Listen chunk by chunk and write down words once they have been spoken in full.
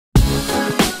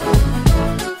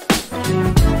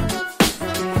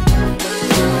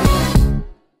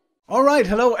right,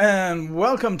 hello and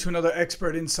welcome to another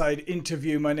Expert Inside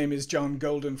interview. My name is John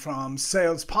Golden from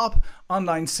SalesPOP,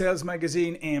 online sales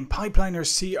magazine and Pipeliner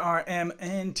CRM.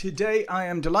 And today I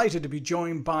am delighted to be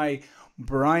joined by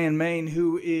Brian Mayne,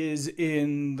 who is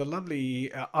in the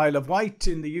lovely Isle of Wight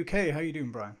in the UK. How are you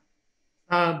doing, Brian?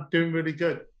 Doing really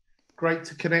good. Great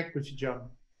to connect with you, John.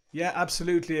 Yeah,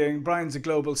 absolutely. And Brian's a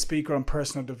global speaker on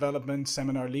personal development,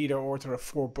 seminar leader, author of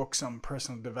 4 books on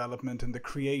personal development, and the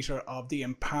creator of the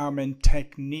empowerment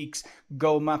techniques,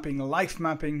 goal mapping, life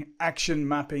mapping, action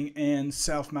mapping, and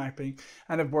self-mapping.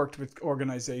 And have worked with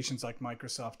organizations like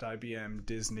Microsoft, IBM,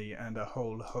 Disney, and a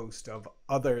whole host of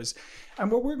others.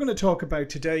 And what we're going to talk about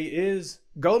today is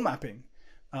goal mapping.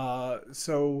 Let's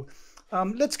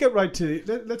go back to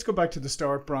the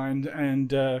start, Brian,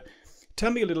 and tell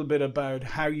me a little bit about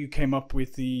how you came up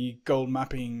with the goal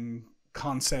mapping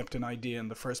concept and idea in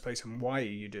the first place and why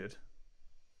you did.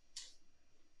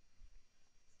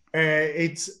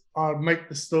 I'll make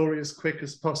the story as quick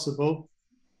as possible.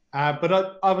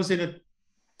 But I was in a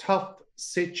tough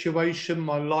situation.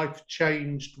 My life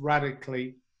changed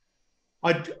radically.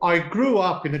 I grew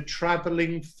up in a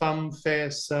traveling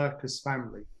funfair circus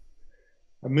family.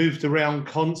 I moved around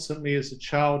constantly as a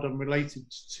child. I'm related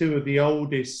to 2 of the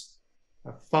oldest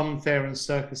funfair and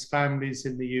circus families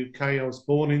in the UK. I was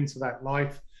born into that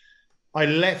life. I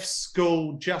left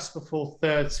school just before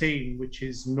 13, which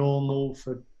is normal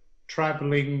for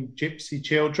traveling gypsy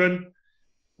children.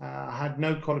 I had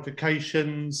no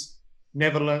qualifications,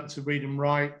 never learnt to read and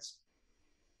write.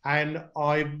 And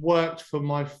I worked for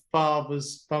my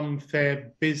father's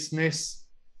funfair business,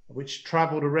 which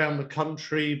traveled around the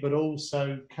country, but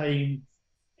also came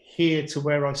here to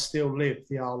where I still live,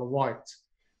 the Isle of Wight.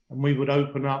 And we would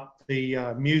open up the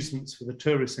amusements for the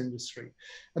tourist industry.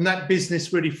 And that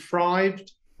business really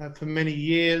thrived for many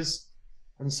years.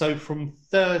 And so from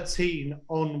 13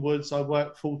 onwards, I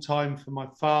worked full-time for my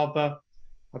father.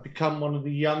 I became one of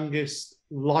the youngest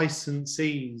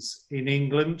licensees in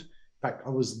England. In fact, I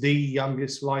was the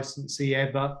youngest licensee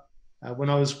ever.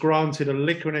 When I was granted a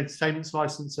liquor and entertainment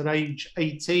license at age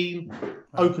 18,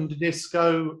 opened a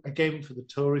disco, again for the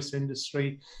tourist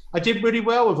industry. I did really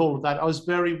well with all of that. I was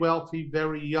very wealthy,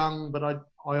 very young, but I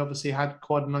obviously had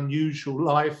quite an unusual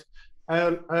life,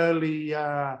 early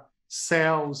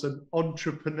sales and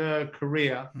entrepreneur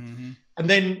career. Mm-hmm. And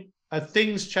then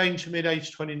things changed for me at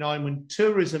age 29 when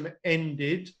tourism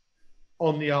ended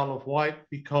on the Isle of Wight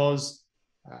because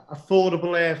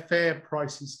affordable airfare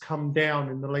prices come down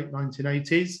in the late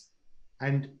 1980s,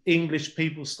 and English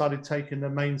people started taking their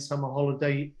main summer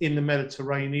holiday in the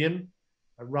Mediterranean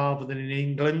rather than in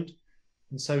England.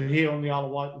 And so here on the Isle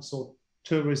of Wight, we saw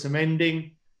tourism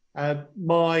ending.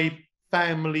 My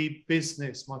family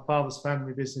business, my father's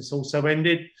family business, also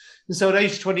ended. And so at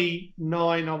age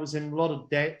 29, I was in a lot of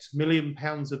debt, £1 million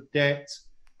of debt.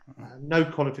 No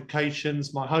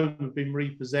qualifications. My home had been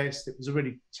repossessed. It was a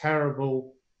really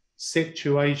terrible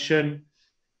situation.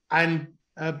 And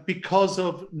because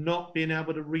of not being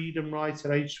able to read and write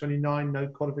at age 29, no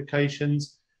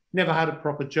qualifications, never had a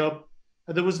proper job.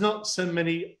 There was not so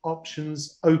many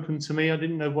options open to me. I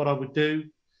didn't know what I would do.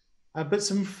 But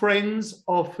some friends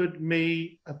offered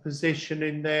me a position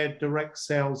in their direct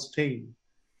sales team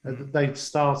that they'd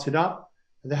started up.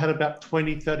 They had about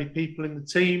 20, 30 people in the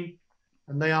team.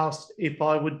 And they asked if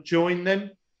I would join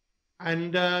them.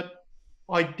 And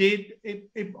I did.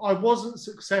 I wasn't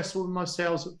successful in my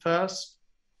sales at first,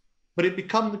 but it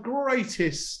became the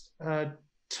greatest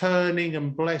turning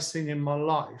and blessing in my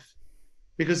life,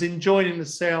 because in joining the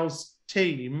sales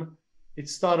team, it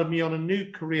started me on a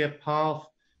new career path.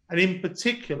 And in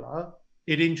particular,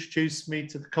 it introduced me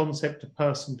to the concept of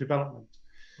personal development.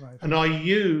 Right. And I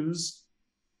used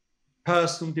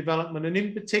personal development, and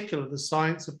in particular the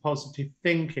science of positive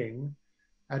thinking,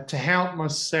 to help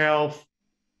myself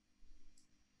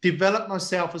develop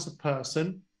myself as a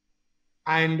person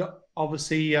and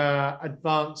obviously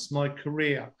advance my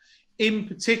career. In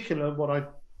particular, what I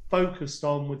focused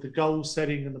on with the goal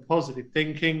setting and the positive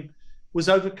thinking was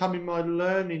overcoming my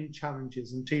learning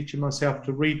challenges and teaching myself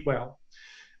to read well.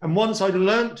 And once I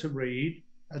learned to read,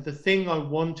 the thing I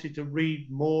wanted to read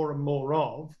more and more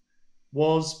of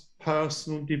was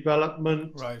personal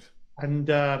development, right, and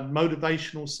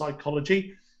motivational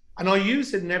psychology. And I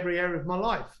use it in every area of my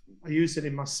life. I use it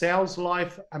in my sales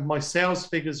life, and my sales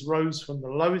figures rose from the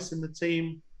lowest in the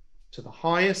team to the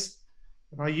highest.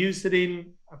 And I used it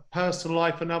in personal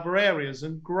life and other areas,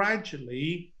 and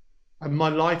gradually my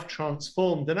life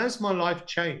transformed. And as my life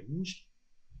changed,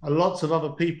 lots of other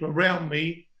people around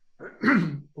me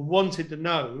wanted to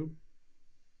know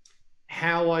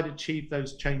how I'd achieve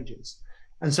those changes.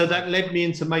 And so that led me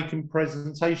into making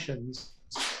presentations.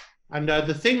 And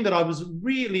the thing that I was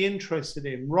really interested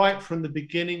in right from the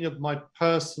beginning of my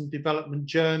personal development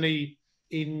journey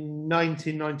in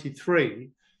 1993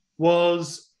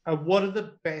 was what are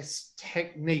the best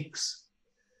techniques?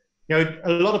 You know,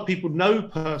 a lot of people know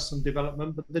personal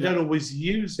development, but they don't always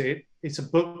use it. It's a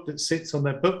book that sits on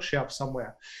their bookshelf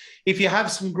somewhere. If you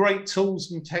have some great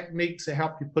tools and techniques that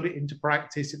help you put it into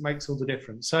practice, it makes all the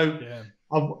difference. So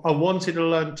I wanted to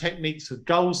learn techniques of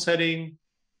goal setting,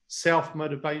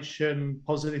 self-motivation,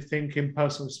 positive thinking,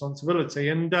 personal responsibility.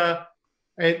 And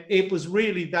it was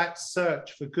really that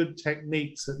search for good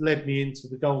techniques that led me into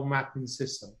the goal mapping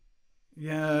system.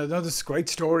 Yeah, that's a great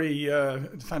story,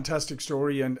 fantastic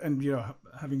story. And you know,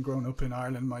 having grown up in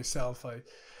Ireland myself,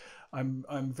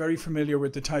 I'm very familiar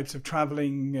with the types of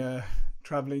traveling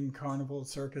carnival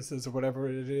circuses or whatever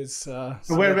it is. So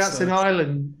whereabouts in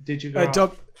Ireland did you go?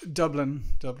 Dublin.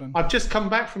 I've just come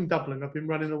back from Dublin. I've been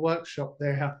running a workshop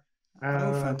there.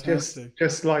 Oh, fantastic!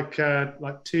 Just like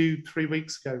 2-3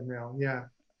 weeks ago now. Yeah.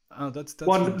 Oh, that's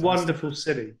wonderful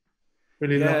city.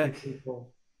 Really lovely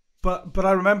people. But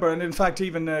I remember, and in fact,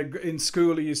 even in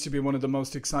school, it used to be one of the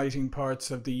most exciting parts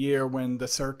of the year when the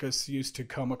circus used to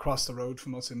come across the road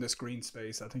from us in this green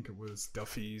space. I think it was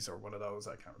Duffy's or one of those.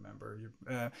 I can't remember.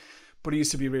 But it used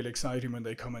to be really exciting when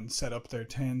they come and set up their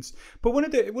tents. But one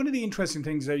of the interesting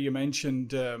things that you mentioned,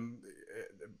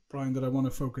 Brian, that I want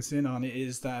to focus in on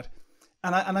is that.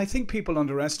 And I think people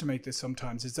underestimate this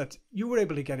sometimes, is that you were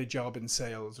able to get a job in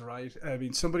sales, right? I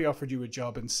mean, somebody offered you a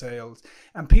job in sales,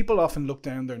 and people often look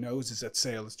down their noses at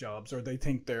sales jobs, or they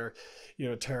think they're, you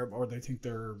know, terrible, or they think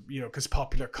they're, you know, because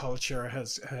popular culture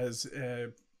has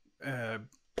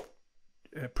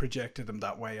projected them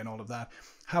that way and all of that.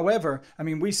 However, I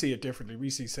mean, we see it differently. We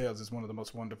see sales as one of the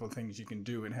most wonderful things you can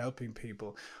do in helping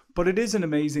people. But it is an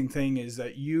amazing thing is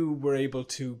that you were able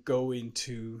to go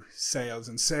into sales,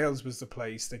 and sales was the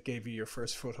place that gave you your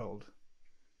first foothold.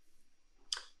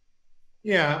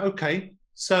 Yeah, okay.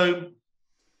 So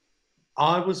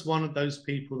I was one of those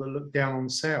people that looked down on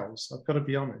sales. I've got to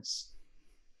be honest.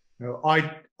 You know,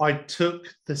 I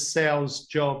took the sales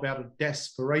job out of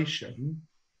desperation,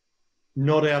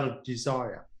 not out of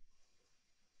desire.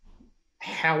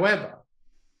 However,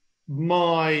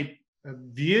 my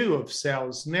view of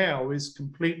sales now is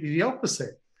completely the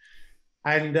opposite.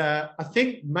 And I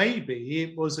think maybe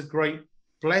it was a great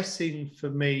blessing for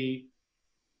me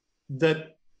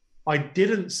that I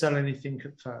didn't sell anything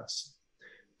at first,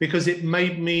 because it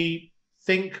made me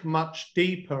think much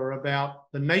deeper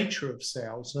about the nature of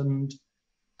sales and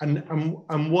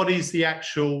what is the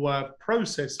actual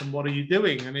process and what are you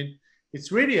doing. And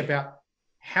it's really about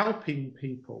helping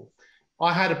people.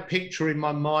 I had a picture in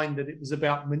my mind that it was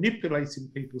about manipulating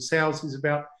people. Sales is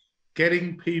about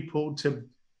getting people to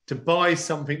buy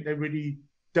something they really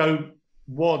don't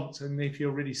want. And if you're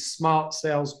a really smart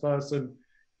salesperson,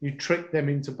 you trick them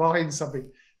into buying something.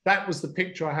 That was the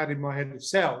picture I had in my head of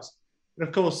sales. And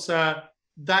of course,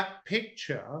 that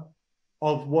picture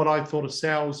of what I thought a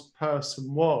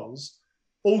salesperson was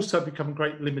also become a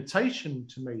great limitation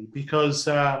to me, because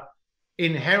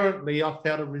inherently I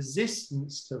felt a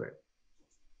resistance to it.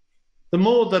 The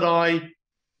more that I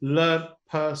learned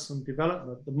personal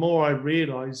development, the more I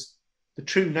realized the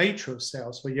true nature of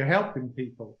sales, where you're helping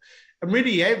people. And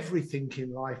really everything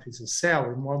in life is a sell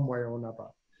in one way or another.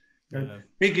 The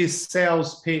biggest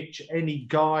sales pitch any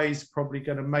guy's probably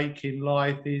going to make in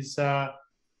life is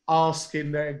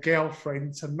asking their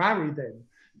girlfriend to marry them.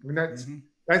 I mean,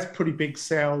 that's pretty big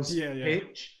sales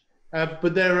pitch.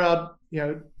 But there are, you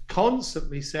know,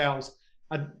 constantly sales.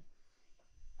 I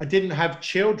didn't have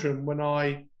children when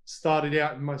I started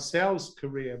out in my sales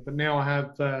career, but now I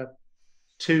have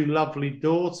 2 lovely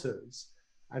daughters,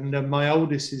 and my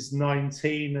oldest is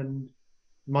 19 and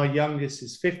my youngest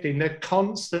is 15. They're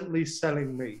constantly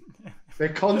selling me. They're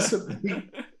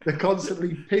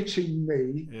constantly pitching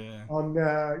me on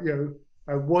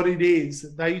what it is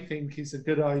that they think is a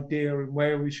good idea and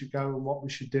where we should go and what we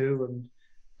should do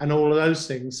and all of those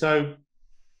things. So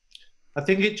I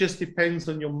think it just depends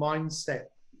on your mindset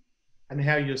and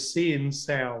how you're seeing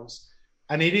sales.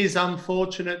 And it is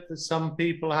unfortunate that some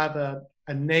people have a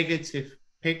negative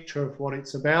picture of what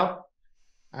it's about.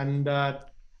 And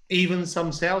even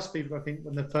some salespeople, I think,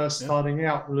 when they're first starting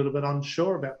out, a little bit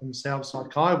unsure about themselves,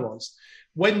 like I was.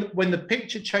 When the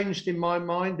picture changed in my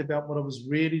mind about what I was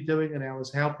really doing and how I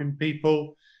was helping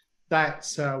people,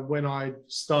 that's when I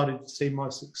started to see my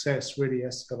success really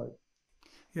escalate.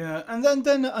 Yeah,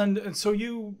 and so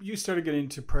you started getting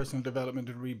into personal development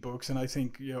and read books, and I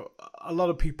think a lot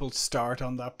of people start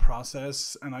on that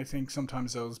process, and I think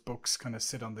sometimes those books kind of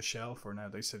sit on the shelf, or now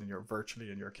they sit in your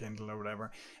virtually in your Kindle or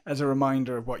whatever, as a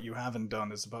reminder of what you haven't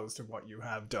done as opposed to what you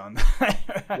have done.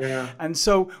 Yeah. And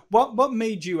so, what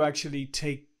made you actually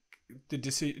take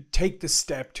the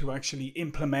step to actually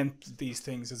implement these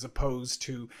things as opposed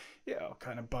to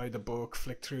kind of buy the book,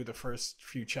 flick through the first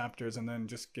few chapters, and then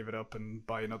just give it up and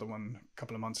buy another one a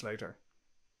couple of months later?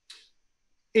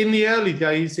 In the early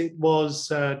days, it was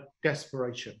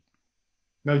desperation,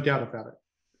 no doubt about it.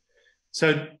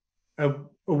 So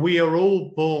we are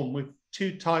all born with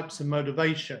two types of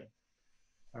motivation.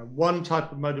 One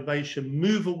type of motivation,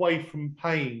 move away from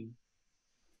pain,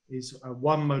 is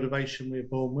one motivation we are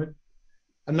born with.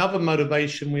 Another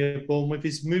motivation we are born with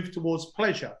is move towards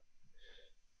pleasure.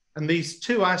 And these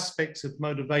two aspects of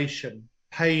motivation,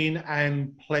 pain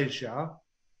and pleasure,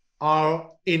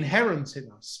 are inherent in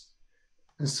us.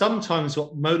 And sometimes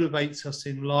what motivates us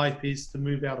in life is to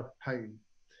move out of pain.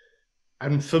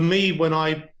 And for me, when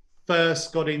I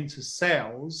first got into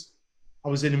sales, I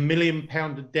was in £1 million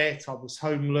of debt. I was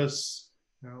homeless.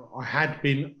 I had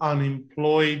been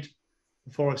unemployed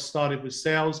before I started with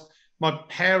sales. My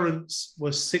parents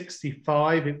were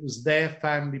 65. It was their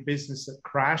family business that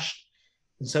crashed.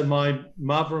 And so my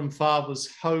mother and father's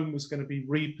home was going to be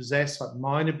repossessed, like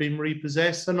mine had been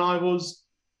repossessed. And I was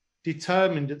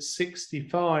determined at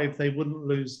 65 they wouldn't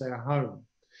lose their home.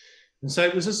 And so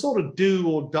it was a sort of do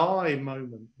or die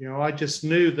moment. I just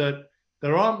knew that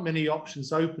there aren't many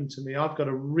options open to me. I've got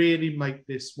to really make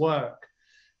this work.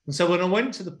 And so when I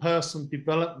went to the personal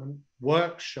development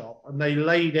workshop and they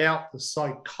laid out the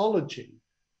psychology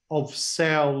of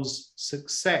sales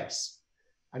success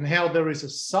and how there is a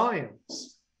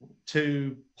science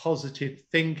to positive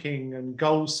thinking and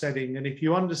goal setting, and if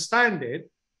you understand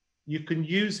it, you can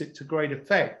use it to great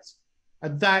effect.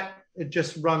 And that, it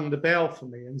just rung the bell for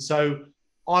me. And so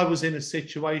I was in a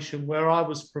situation where I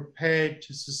was prepared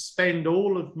to suspend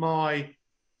all of my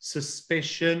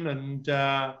suspicion, and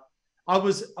I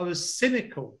was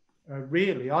cynical,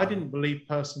 really. I didn't believe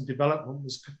personal development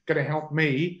was going to help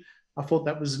me. I thought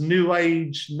that was new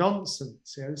age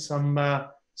nonsense, some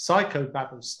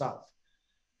psychobabble stuff.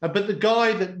 But the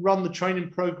guy that run the training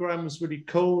program was really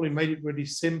cool. He made it really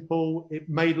simple. It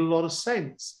made a lot of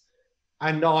sense.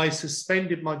 And I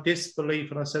suspended my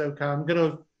disbelief and I said, okay, I'm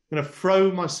going to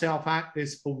throw myself at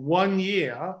this for 1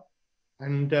 year,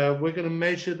 and we're going to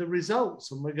measure the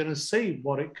results and we're going to see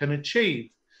what it can achieve.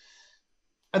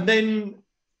 And then,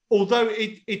 although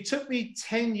it took me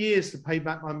 10 years to pay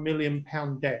back my £1 million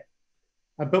debt,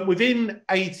 but within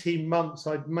 18 months,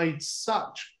 I'd made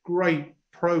such great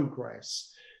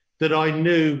progress that I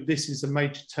knew this is a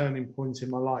major turning point in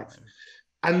my life.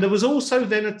 And there was also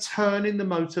then a turn in the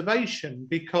motivation,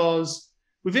 because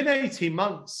within 18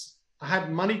 months, I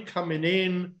had money coming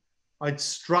in. I'd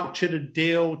structured a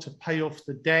deal to pay off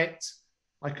the debt.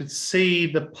 I could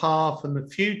see the path and the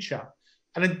future.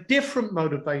 And a different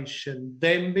motivation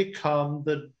then become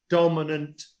the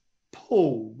dominant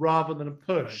pull rather than a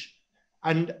push.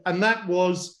 And that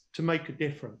was to make a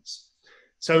difference.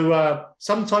 So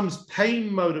sometimes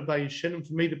pain motivation, and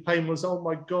for me the pain was, oh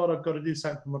my God, I've got to do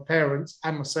something for my parents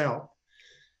and myself.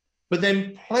 But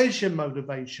then pleasure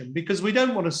motivation, because we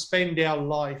don't want to spend our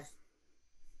life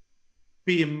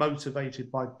being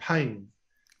motivated by pain.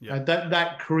 Yeah.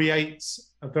 That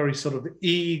creates a very sort of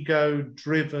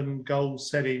ego-driven,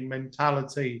 goal-setting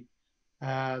mentality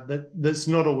that's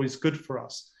not always good for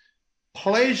us.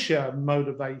 Pleasure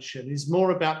motivation is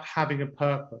more about having a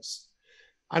purpose.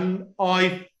 And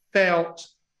I felt,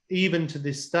 even to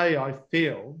this day, I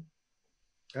feel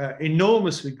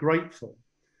enormously grateful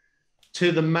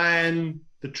to the man,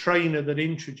 the trainer that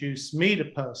introduced me to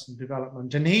personal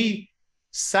development. And he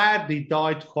sadly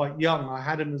died quite young. I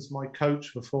had him as my coach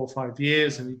for 4 or 5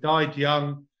 years, and he died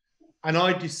young. And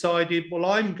I decided, well,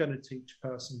 I'm going to teach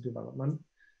personal development,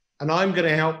 and I'm going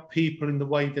to help people in the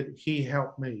way that he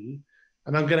helped me.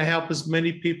 And I'm going to help as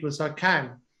many people as I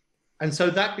can. And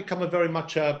so that became very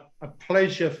much a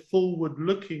pleasure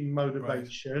forward-looking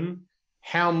motivation. Right.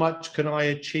 How much can I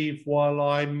achieve while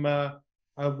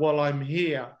I'm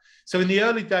here? So in the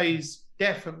early days,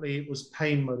 definitely it was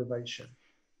pain motivation.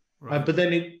 Right. But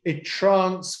then it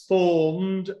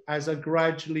transformed as I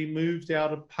gradually moved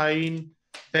out of pain,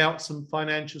 felt some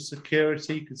financial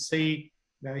security, could see,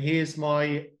 here's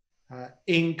my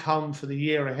income for the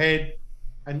year ahead,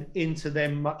 and into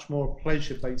them much more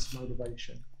pleasure-based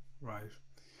motivation. Right.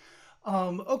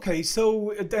 Okay,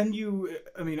 so then you,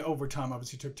 I mean, over time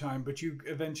obviously took time, but you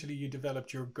eventually you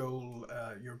developed your goal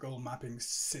mapping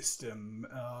system.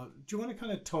 Do you want to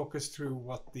kind of talk us through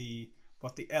what the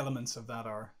elements of that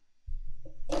are?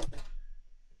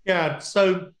 Yeah,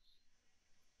 so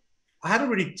I had a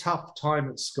really tough time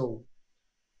at school,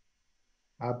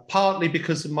 partly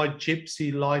because of my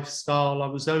gypsy lifestyle. I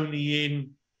was only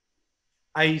in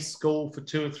a school for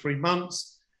 2 or 3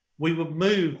 months. We would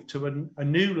move to a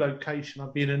new location.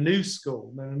 I'd be in a new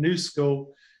school, then a new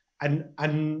school, and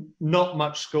not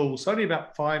much school. So only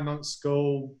about 5 months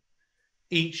school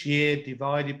each year,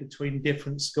 divided between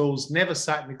different schools. Never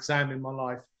sat an exam in my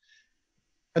life.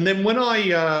 And then when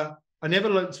I never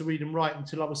learned to read and write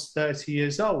until I was 30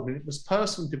 years old, and it was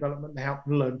personal development that helped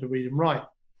me learn to read and write.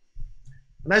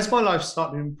 And as my life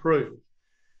started to improve,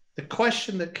 the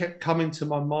question that kept coming to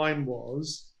my mind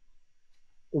was,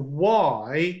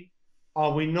 why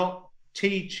are we not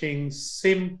teaching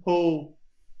simple,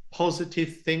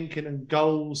 positive thinking and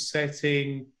goal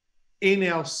setting in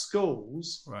our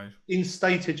schools, Right. in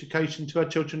state education to our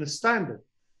children as standard?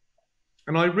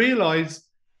 And I realized,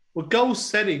 well, goal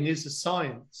setting is a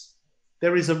science.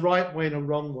 There is a right way and a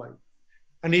wrong way.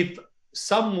 And if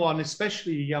someone,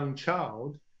 especially a young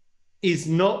child, is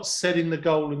not setting the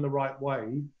goal in the right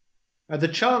way, the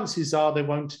chances are they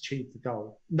won't achieve the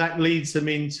goal. That leads them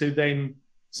into then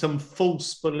some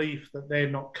false belief that they're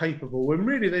not capable, when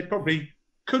really they probably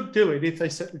could do it if they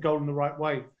set the goal in the right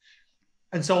way.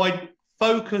 And so I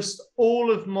focused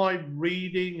all of my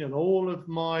reading and all of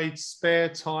my spare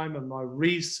time and my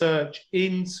research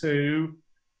into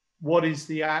what is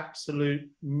the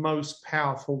absolute most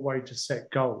powerful way to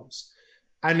set goals.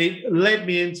 And it led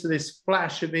me into this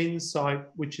flash of insight,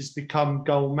 which has become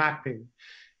goal mapping.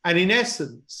 And in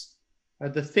essence,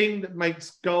 the thing that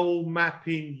makes goal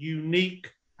mapping unique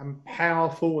and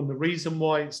powerful, and the reason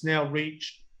why it's now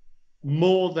reached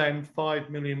more than 5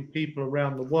 million people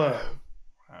around the world,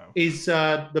 is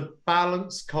the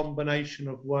balanced combination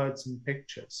of words and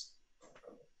pictures.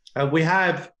 We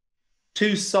have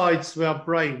two sides to our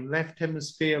brain, left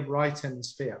hemisphere, right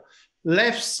hemisphere.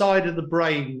 Left side of the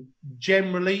brain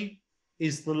generally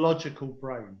is the logical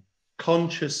brain,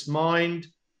 conscious mind,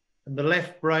 and the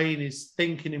left brain is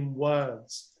thinking in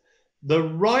words. The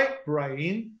right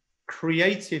brain,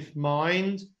 creative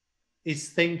mind, is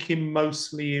thinking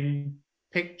mostly in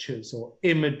pictures or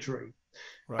imagery.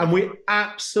 Right. And we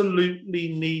absolutely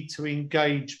need to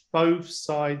engage both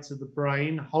sides of the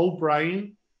brain, whole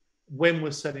brain, when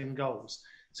we're setting goals.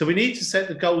 So we need to set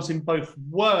the goals in both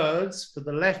words for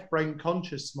the left brain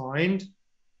conscious mind,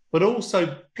 but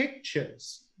also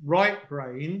pictures, right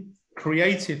brain,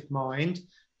 creative mind.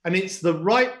 And it's the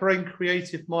right brain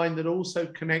creative mind that also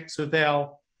connects with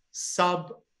our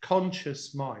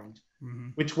subconscious mind,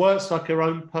 which works like our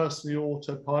own personal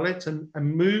autopilot and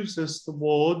moves us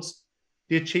towards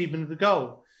the achievement of the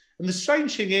goal. And the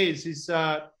strange thing is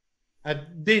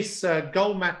this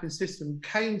goal mapping system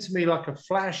came to me like a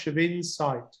flash of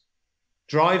insight,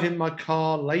 driving my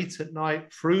car late at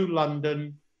night through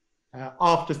London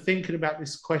after thinking about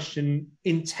this question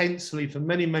intensely for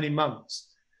many, many months.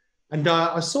 And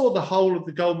I saw the whole of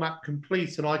the goal map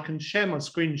complete, and I can share my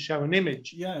screen and show an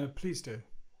image. Yeah, please do.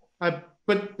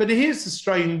 But here's the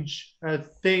strange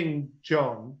thing,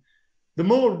 John. The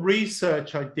more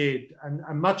research I did, and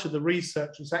much of the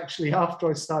research was actually after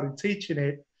I started teaching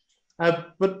it,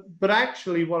 but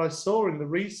actually what I saw in the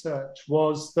research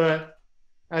was that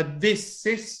this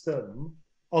system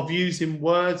of using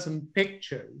words and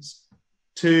pictures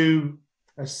to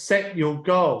set your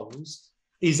goals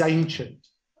is ancient.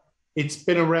 It's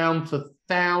been around for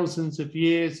thousands of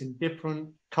years in different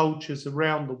cultures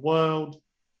around the world.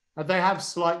 They have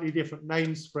slightly different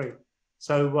names for it.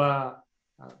 So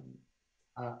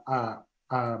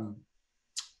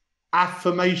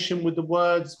affirmation with the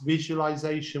words,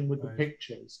 visualization with the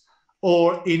pictures.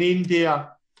 Or in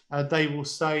India, they will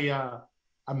say a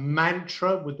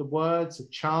mantra with the words, a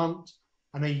chant,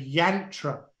 and a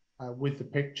yantra with the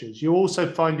pictures. You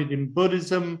also find it in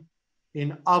Buddhism,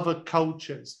 in other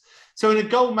cultures. So in a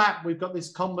goal map, we've got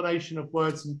this combination of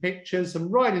words and pictures,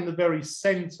 and right in the very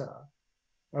center,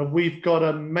 we've got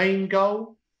a main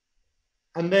goal.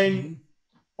 And then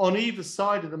on either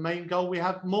side of the main goal, we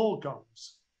have more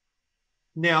goals.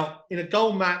 Now, in a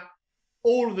goal map,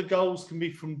 all of the goals can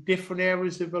be from different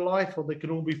areas of your life, or they can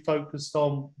all be focused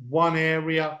on one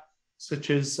area, such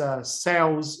as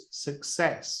sales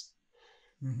success.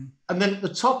 And then at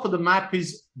the top of the map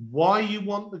is why you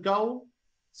want the goal.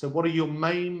 So what are your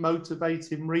main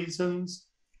motivating reasons?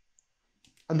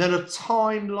 And then a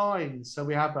timeline. So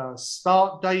we have a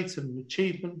start date and an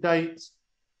achievement date.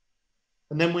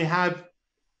 And then we have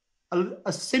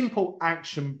a simple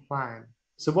action plan.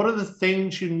 So what are the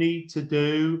things you need to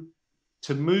do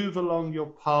to move along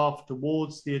your path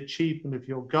towards the achievement of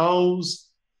your goals?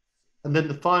 And then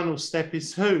the final step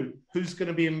is who's going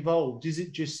to be involved? Is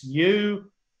it just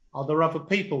you? Are there other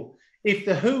people? If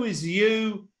the who is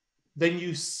you, then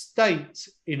you state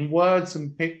in words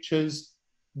and pictures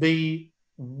the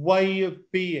way of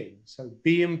being. So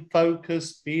being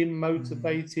focused, being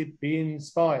motivated, being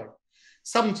inspired.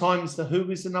 Sometimes the who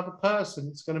is another person.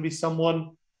 It's going to be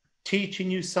someone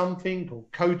teaching you something or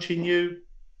coaching you.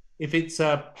 If it's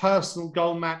a personal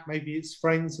goal map, maybe it's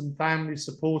friends and family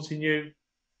supporting you.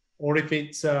 Or if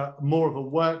it's more of a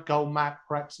work goal map,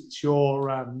 perhaps it's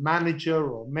your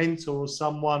manager or mentor or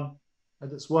someone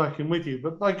that's working with you.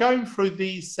 But by going through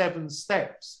these 7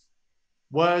 steps,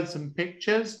 words and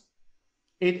pictures,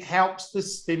 it helps to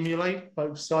stimulate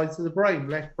both sides of the brain,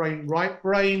 left brain, right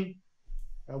brain.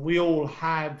 We all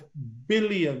have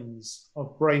billions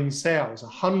of brain cells.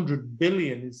 100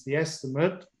 billion is the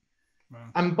estimate. Wow.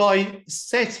 And by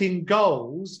setting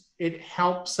goals, it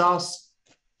helps us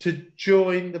to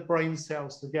join the brain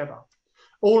cells together.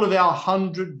 All of our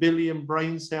 100 billion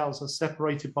brain cells are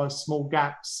separated by small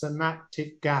gaps,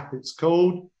 synaptic gap it's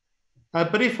called.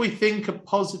 But if we think of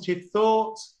positive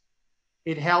thoughts,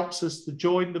 it helps us to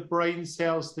join the brain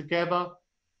cells together.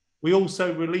 We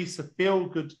also release a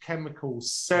feel-good chemical,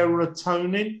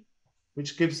 serotonin,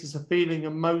 which gives us a feeling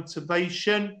of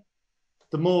motivation.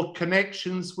 The more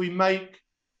connections we make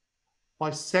by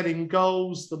setting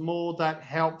goals, the more that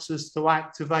helps us to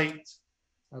activate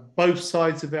both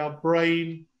sides of our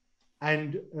brain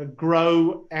and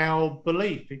grow our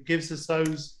belief. It gives us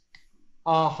those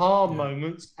aha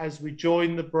moments as we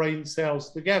join the brain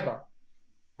cells together.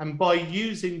 And by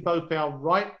using both our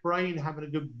right brain, having a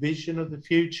good vision of the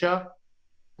future,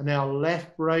 and our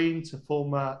left brain to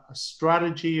form a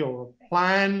strategy or a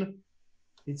plan,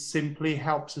 it simply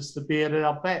helps us to be at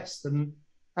our best. And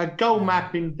goal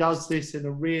mapping does this in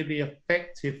a really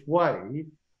effective way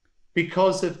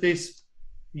because of this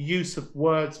use of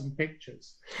words and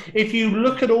pictures. If you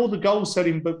look at all the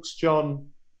goal-setting books, John,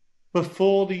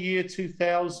 before the year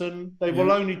 2000, they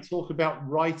will only talk about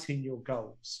writing your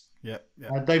goals.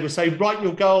 They will say, write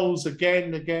your goals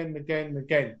again.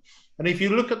 And if you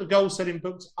look at the goal-setting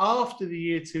books after the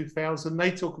year 2000,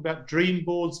 they talk about dream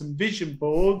boards and vision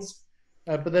boards,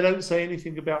 but they don't say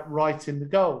anything about writing the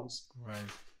goals. Right.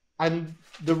 And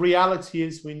the reality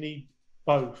is we need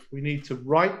both. We need to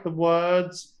write the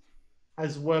words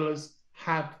as well as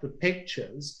have the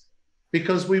pictures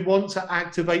because we want to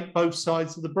activate both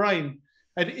sides of the brain.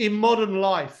 And in modern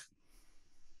life,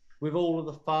 with all of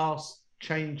the fast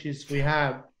changes we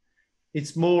have,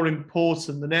 it's more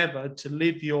important than ever to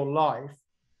live your life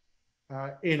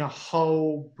in a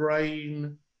whole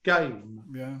brain game.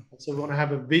 So we want to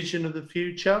have a vision of the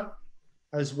future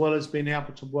as well as being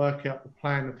able to work out the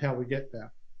plan of how we get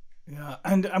there.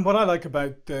 And what I like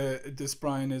about this,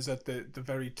 Brian, is at the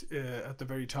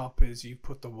very top is you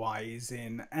put the whys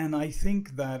in, and I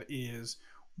think that is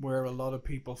where a lot of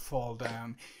people fall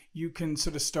down. You can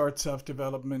sort of start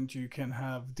self-development, you can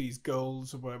have these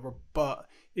goals or whatever, but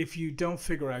if you don't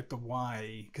figure out the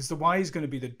why, because the why is going to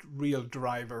be the real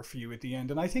driver for you at the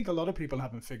end. And I think a lot of people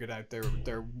haven't figured out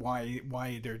their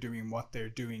why they're doing what they're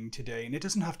doing today. And it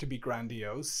doesn't have to be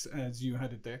grandiose, as you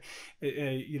had it there.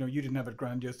 You know, you didn't have it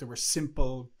grandiose. There were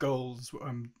simple goals,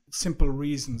 simple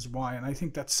reasons why. And I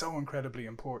think that's so incredibly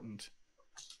important.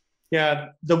 Yeah,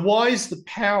 the why is the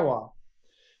power.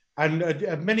 And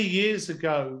many years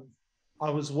ago, I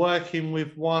was working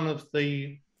with one of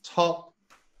the top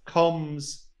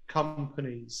comms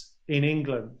companies in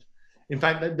England. In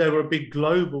fact, they were a big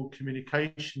global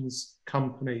communications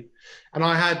company. And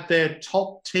I had their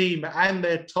top team and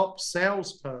their top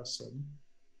salesperson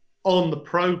on the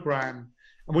program.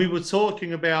 And we were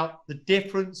talking about the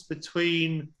difference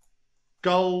between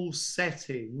goal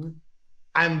setting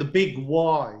and the big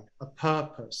why, a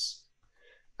purpose.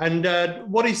 And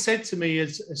what he said to me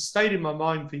has stayed in my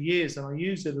mind for years, and I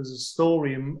use it as a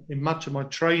story in much of my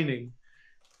training,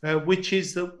 which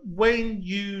is that when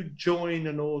you join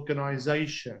an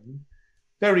organization,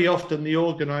 very often the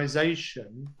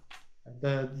organization,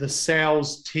 the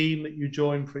sales team that you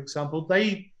join, for example,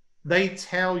 they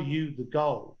tell you the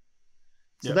goal.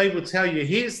 So they will tell you,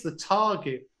 here's the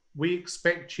target we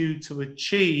expect you to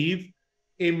achieve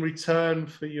in return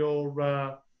for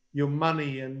your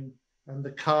money and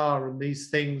the car and these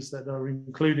things that are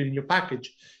included in your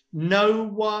package. No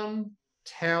one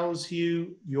tells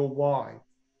you your why.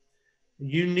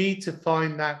 You need to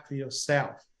find that for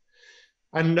yourself.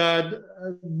 And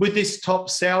with this top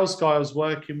sales guy I was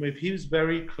working with, he was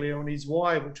very clear on his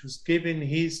why, which was giving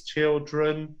his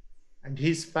children and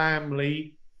his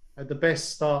family the best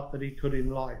start that he could in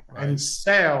life. Right. And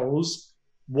sales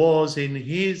was, in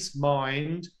his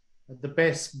mind, the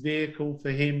best vehicle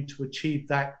for him to achieve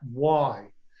that why.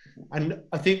 And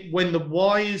I think when the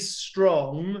why is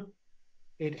strong,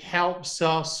 it helps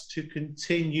us to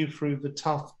continue through the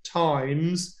tough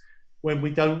times when we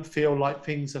don't feel like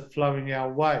things are flowing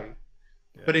our way.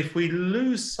 Yeah. But if we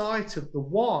lose sight of the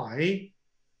why,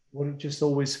 well, it just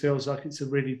always feels like it's a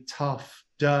really tough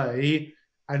day.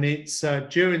 And it's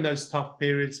during those tough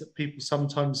periods that people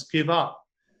sometimes give up.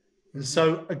 And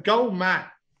so a goal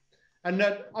map, and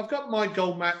I've got my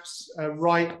goal maps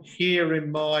right here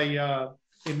in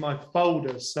my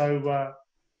folder. So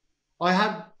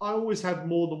I always have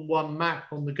more than one map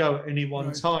on the go at any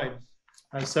one time.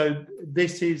 So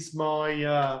this is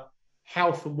my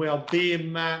health and well-being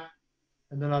map,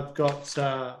 and then I've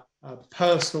got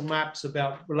personal maps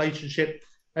about relationship.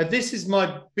 This is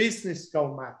my business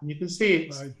goal map, and you can see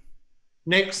it's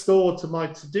next door to my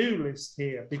to-do list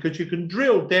here, because you can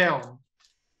drill down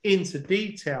into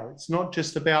detail. It's not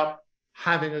just about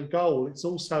having a goal, it's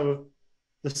also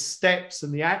the steps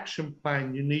and the action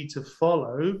plan you need to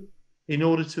follow in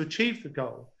order to achieve the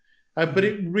goal. But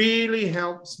it really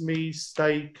helps me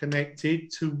stay connected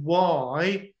to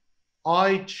why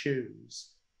I choose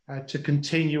to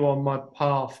continue on my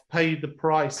path, pay the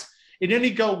price. In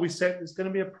any goal we set, there's going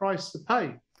to be a price to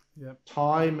pay. Yep.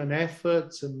 Time and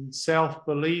effort and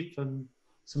self-belief and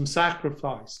some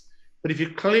sacrifice. But if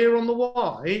you're clear on the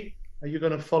why, you're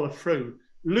going to follow through.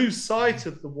 Lose sight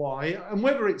of the why, and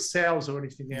whether it's sales or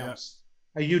anything else,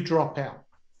 you drop out.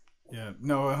 Yeah,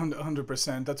 no,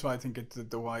 100%. That's why I think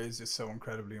the why is just so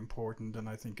incredibly important, and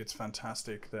I think it's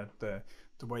fantastic that the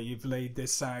way you've laid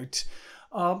this out.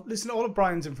 Listen, all of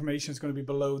Brian's information is going to be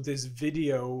below this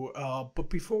video, but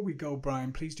before we go,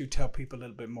 Brian, please do tell people a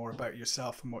little bit more about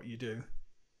yourself and what you do.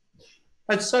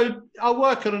 And so I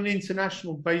work on an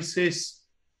international basis.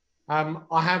 I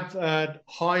have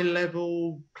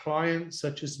high-level clients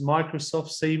such as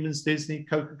Microsoft, Siemens, Disney,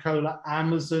 Coca-Cola,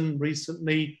 Amazon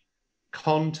recently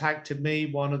contacted me,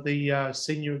 one of the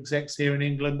senior execs here in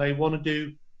England. They want to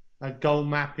do goal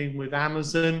mapping with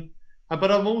Amazon,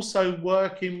 but I'm also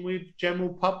working with general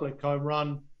public. I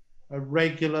run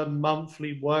regular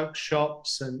monthly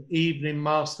workshops and evening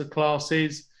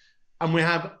masterclasses, and we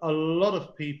have a lot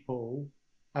of people,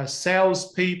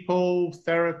 salespeople,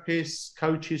 therapists,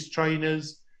 coaches,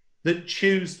 trainers, that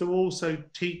choose to also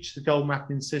teach the goal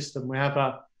mapping system. We have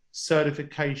a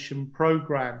certification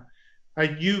program.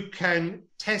 You can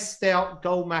test out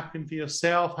goal mapping for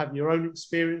yourself, have your own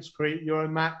experience, create your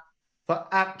own map for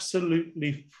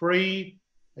absolutely free.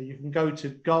 You can go to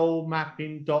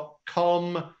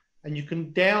goalmapping.com and you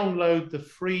can download the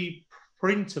free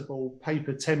printable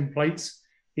paper templates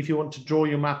if you want to draw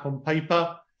your map on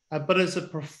paper. But as a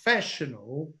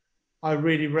professional, I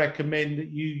really recommend that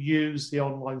you use the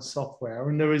online software.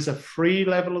 And there is a free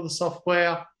level of the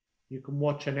software. You can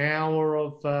watch an hour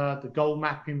of the goal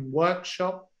mapping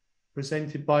workshop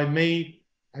presented by me,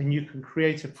 and you can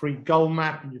create a free goal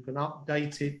map, and you can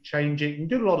update it, change it, you can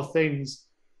do a lot of things.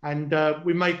 And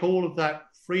we make all of that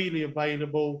freely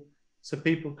available so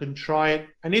people can try it.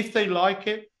 And if they like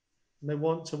it and they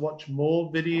want to watch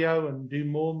more video and do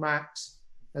more maps,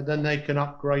 and then they can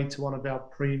upgrade to one of our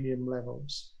premium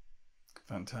levels.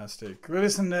 Fantastic. Well,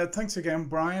 listen, thanks again,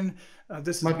 Brian.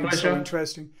 This has been so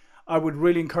interesting. I would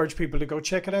really encourage people to go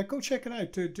check it out. Go check it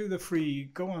out. Do the free.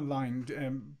 Go online.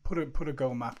 Put a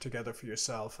goal map together for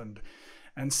yourself and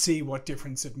see what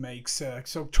difference it makes.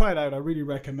 So try it out. I really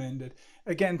recommend it.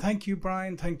 Again, thank you,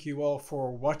 Brian. Thank you all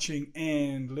for watching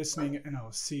and listening, and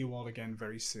I'll see you all again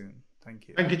very soon. Thank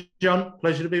you. Thank you, John.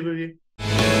 Pleasure to be with you.